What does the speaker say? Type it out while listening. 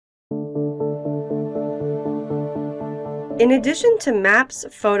In addition to maps,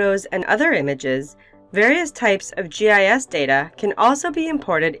 photos, and other images, various types of GIS data can also be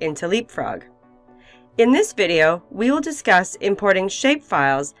imported into Leapfrog. In this video, we will discuss importing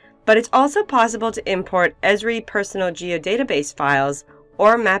shapefiles, but it's also possible to import Esri personal geodatabase files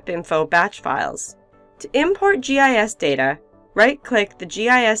or MapInfo batch files. To import GIS data, right-click the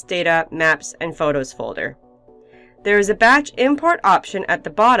GIS Data, Maps, and Photos folder. There is a batch import option at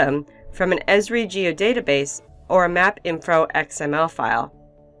the bottom from an Esri geodatabase or a MapInfo XML file.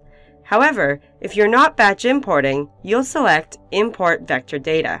 However, if you're not batch importing, you'll select Import Vector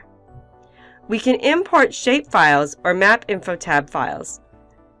Data. We can import shapefiles or MapInfo tab files.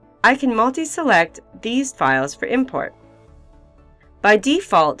 I can multi-select these files for import. By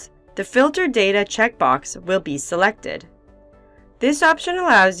default, the Filter Data checkbox will be selected. This option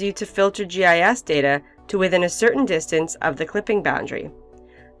allows you to filter GIS data to within a certain distance of the clipping boundary.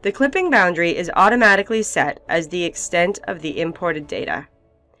 The clipping boundary is automatically set as the extent of the imported data.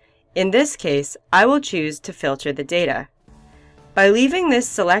 In this case, I will choose to filter the data. By leaving this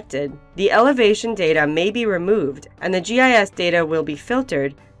selected, the elevation data may be removed and the GIS data will be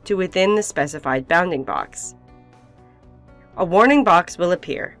filtered to within the specified bounding box. A warning box will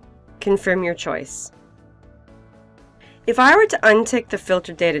appear. Confirm your choice. If I were to untick the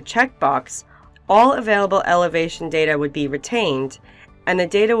Filter Data checkbox, all available elevation data would be retained, and the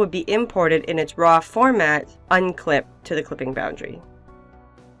data would be imported in its raw format, unclipped to the clipping boundary.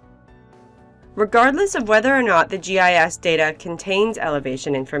 Regardless of whether or not the GIS data contains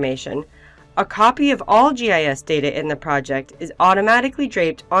elevation information, a copy of all GIS data in the project is automatically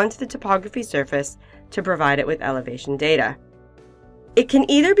draped onto the topography surface to provide it with elevation data. It can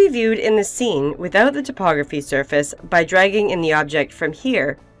either be viewed in the scene without the topography surface by dragging in the object from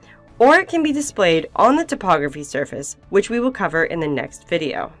here, or it can be displayed on the topography surface, which we will cover in the next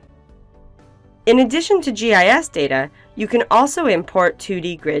video. In addition to GIS data, you can also import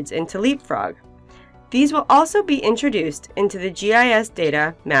 2D grids into Leapfrog. These will also be introduced into the GIS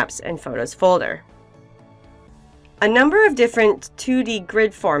Data, Maps, and Photos folder. A number of different 2D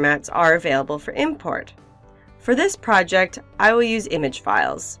grid formats are available for import. For this project, I will use image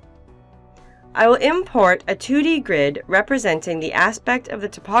files. I will import a 2D grid representing the aspect of the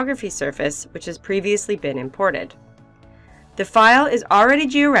topography surface which has previously been imported. The file is already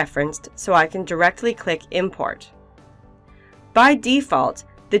georeferenced, so I can directly click Import. By default,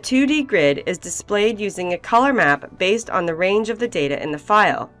 the 2D grid is displayed using a color map based on the range of the data in the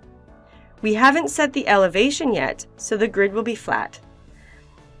file. We haven't set the elevation yet, so the grid will be flat.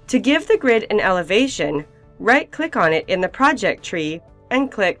 To give the grid an elevation, right-click on it in the project tree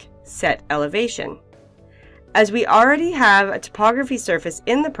and click Set Elevation. As we already have a topography surface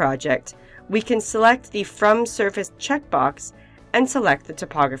in the project, we can select the From Surface checkbox and select the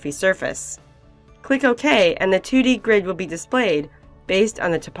topography surface. Click OK and the 2D grid will be displayed based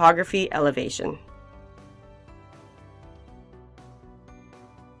on the topography elevation.